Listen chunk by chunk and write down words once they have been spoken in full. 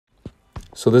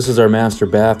So this is our master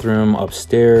bathroom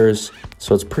upstairs.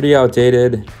 So it's pretty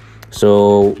outdated.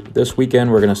 So this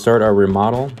weekend we're gonna start our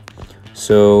remodel.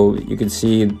 So you can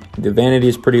see the vanity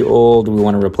is pretty old. We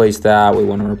wanna replace that. We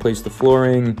wanna replace the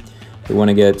flooring. We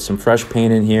wanna get some fresh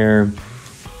paint in here.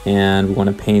 And we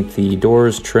wanna paint the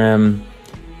doors, trim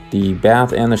the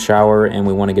bath and the shower. And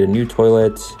we wanna get a new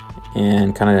toilet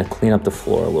and kind of clean up the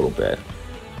floor a little bit.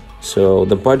 So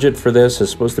the budget for this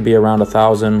is supposed to be around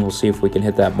 $1,000. We'll see if we can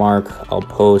hit that mark. I'll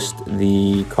post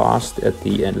the cost at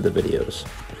the end of the videos.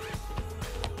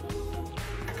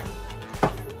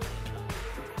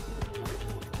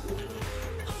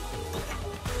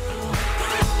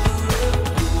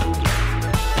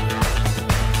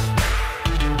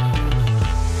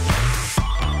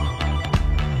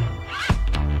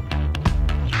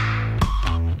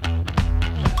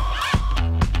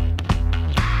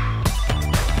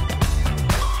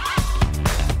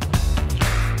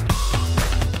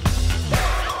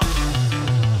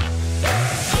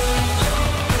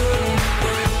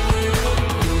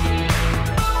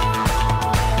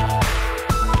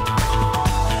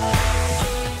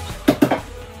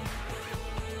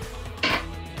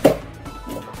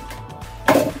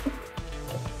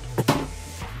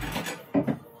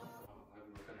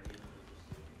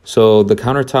 So the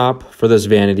countertop for this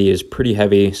vanity is pretty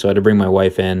heavy, so I had to bring my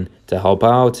wife in to help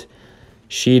out.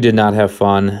 She did not have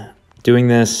fun doing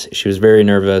this. She was very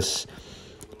nervous.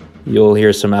 You'll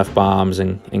hear some F-bombs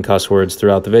and cuss words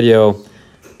throughout the video,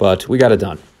 but we got it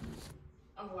done.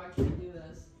 Oh, I can't do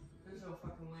this. There's no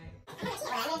fucking way. What I'm gonna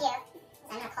do is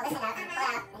I'm gonna pull this one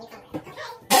out and pull out, and you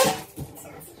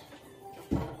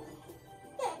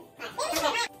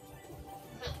come in.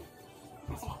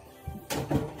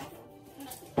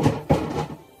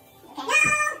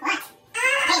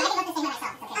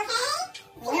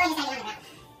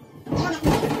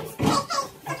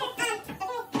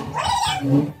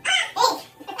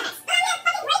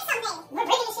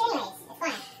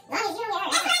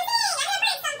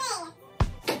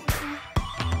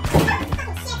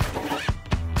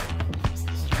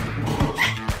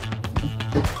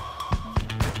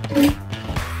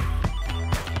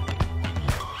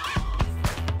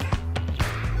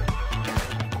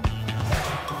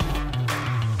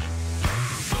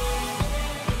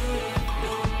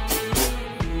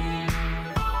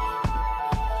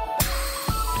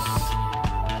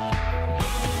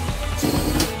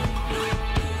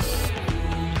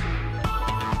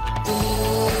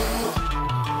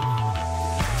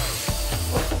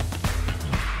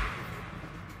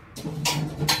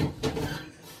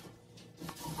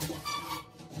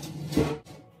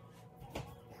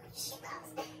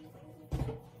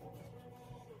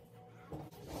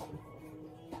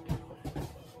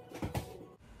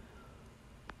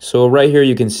 So right here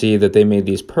you can see that they made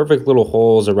these perfect little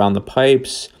holes around the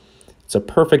pipes. It's a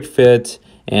perfect fit,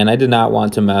 and I did not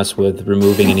want to mess with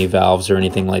removing any valves or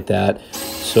anything like that.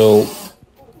 So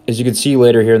as you can see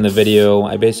later here in the video,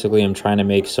 I basically am trying to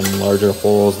make some larger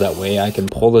holes. That way I can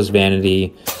pull this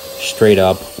vanity straight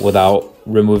up without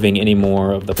removing any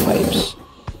more of the pipes.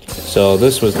 So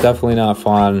this was definitely not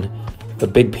fun, a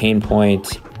big pain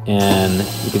point. And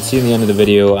you can see in the end of the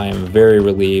video, I am very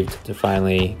relieved to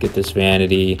finally get this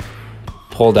vanity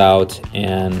pulled out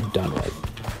and done with.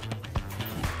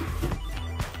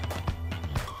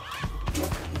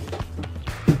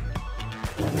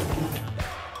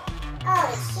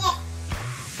 Holy shit.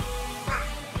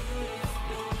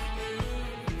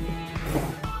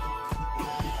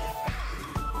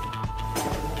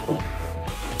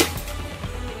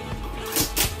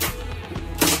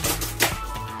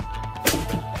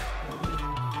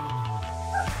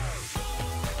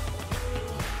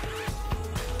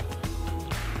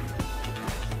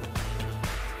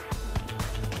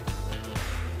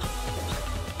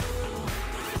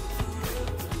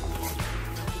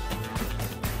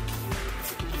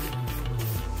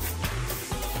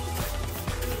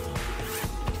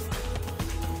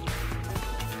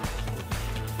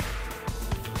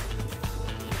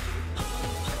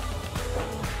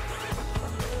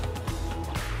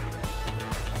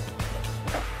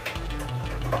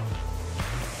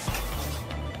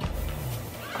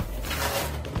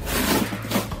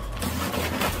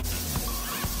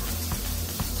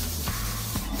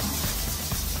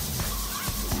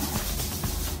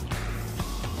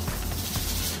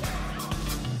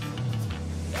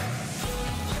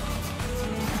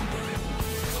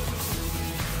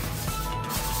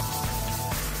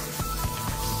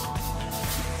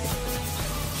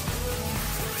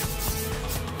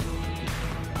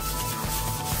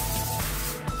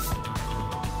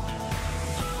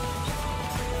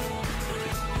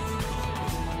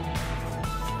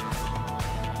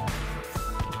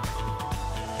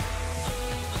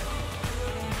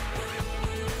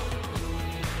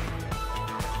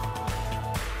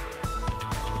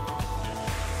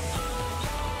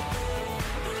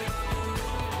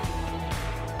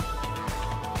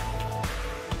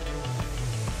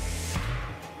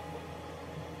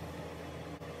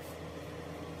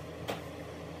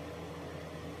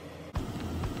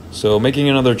 So making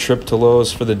another trip to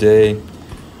Lowe's for the day.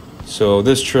 So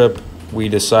this trip we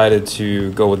decided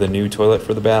to go with a new toilet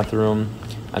for the bathroom,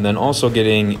 and then also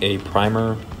getting a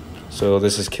primer. So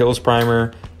this is Kills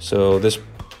primer. So this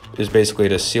is basically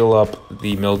to seal up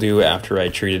the mildew after I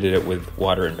treated it with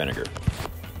water and vinegar.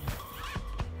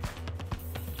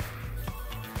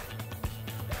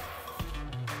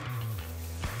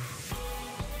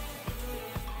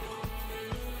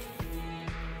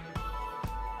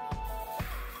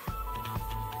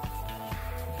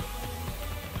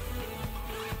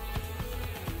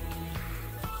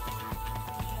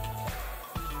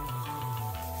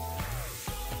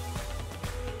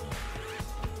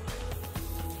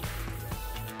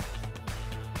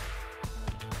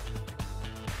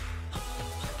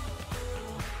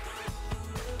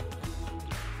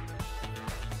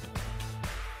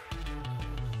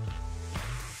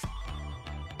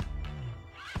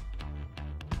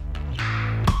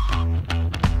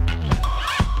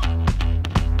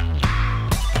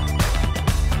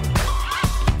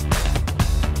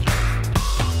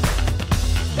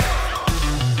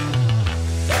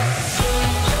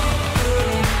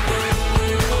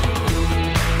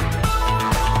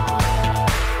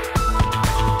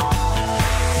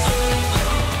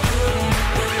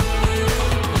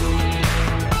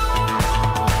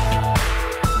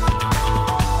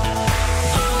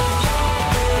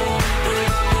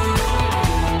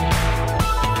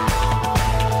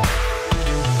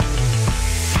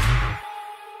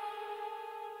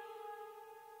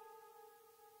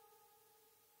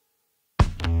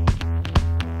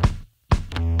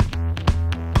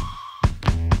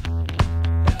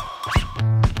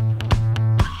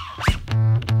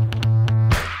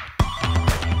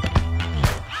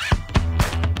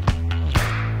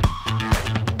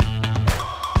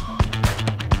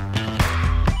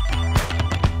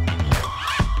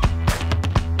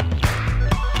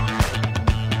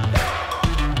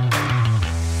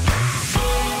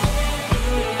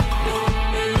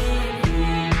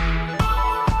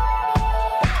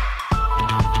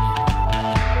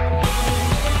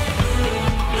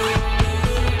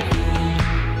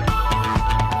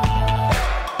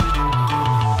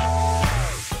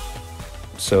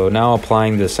 So now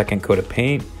applying the second coat of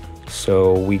paint.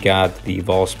 So we got the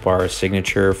Valspar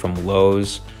Signature from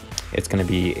Lowe's. It's going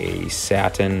to be a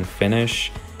satin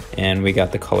finish, and we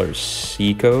got the color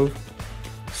Seco.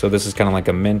 So this is kind of like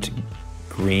a mint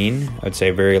green. I'd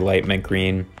say very light mint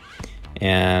green.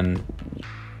 And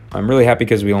I'm really happy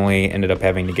because we only ended up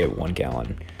having to get 1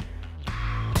 gallon.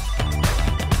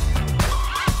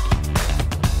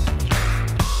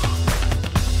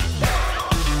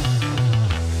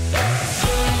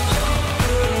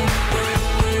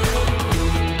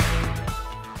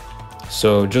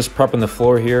 So just prepping the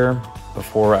floor here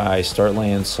before I start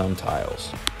laying some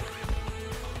tiles.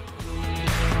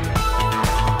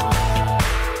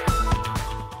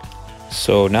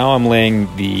 So now I'm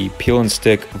laying the peel and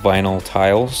stick vinyl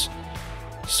tiles.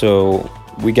 So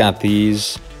we got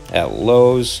these at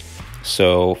Lowe's.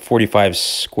 So 45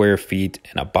 square feet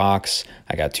in a box.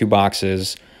 I got 2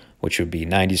 boxes, which would be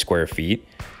 90 square feet.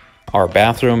 Our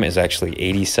bathroom is actually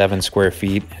 87 square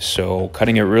feet, so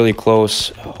cutting it really close,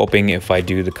 hoping if I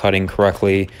do the cutting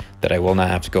correctly that I will not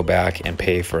have to go back and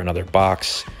pay for another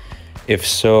box. If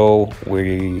so,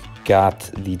 we got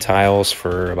the tiles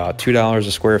for about $2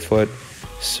 a square foot,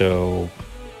 so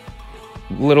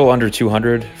a little under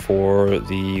 $200 for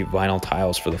the vinyl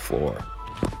tiles for the floor.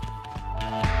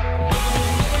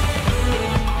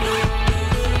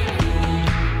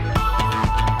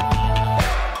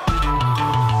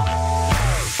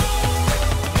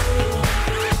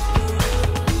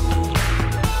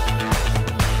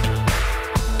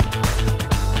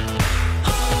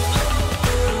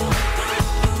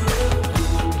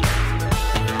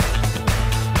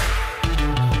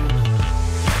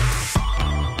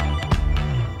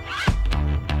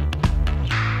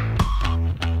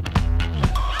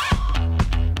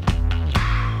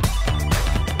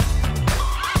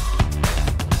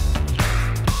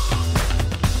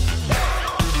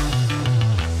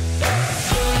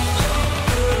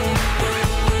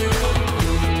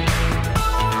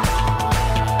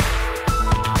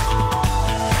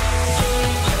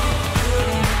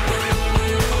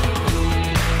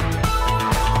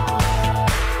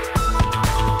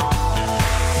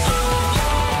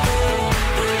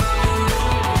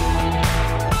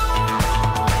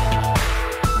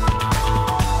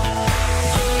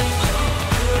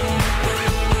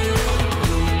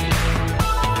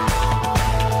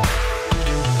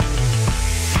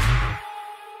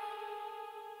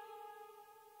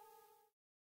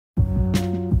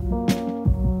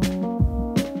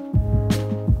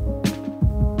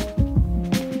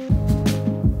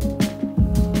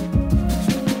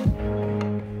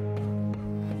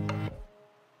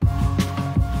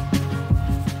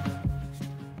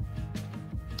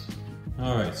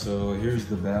 So here's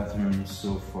the bathroom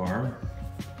so far.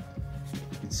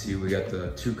 You can see we got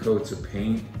the 2 coats of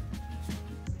paint.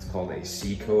 It's called a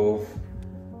sea cove.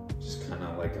 Just kind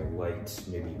of like a light,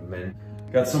 maybe mint.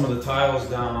 Got some of the tiles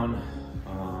down.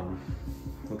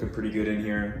 Looking pretty good in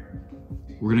here.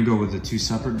 We're gonna go with the 2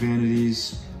 separate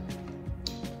vanities.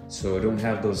 So I don't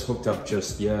have those hooked up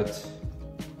just yet.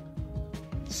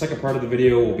 The second part of the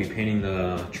video will be painting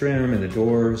the trim and the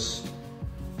doors.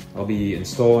 I'll be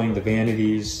installing the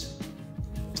vanities,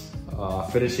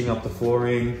 finishing up the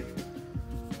flooring,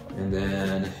 and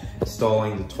then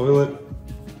installing the toilet.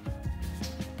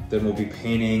 Then we'll be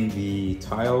painting the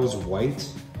tiles white,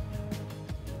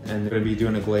 and they're gonna be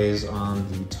doing a glaze on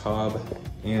the tub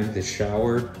and the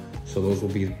shower, so those will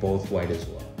be both white as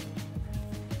well.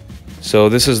 So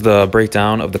this is the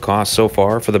breakdown of the cost so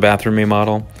far for the bathroom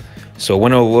remodel. So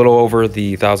went a little over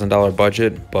the $1,000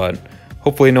 budget, but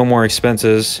hopefully no more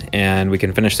expenses, and we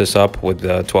can finish this up with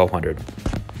the $1,200.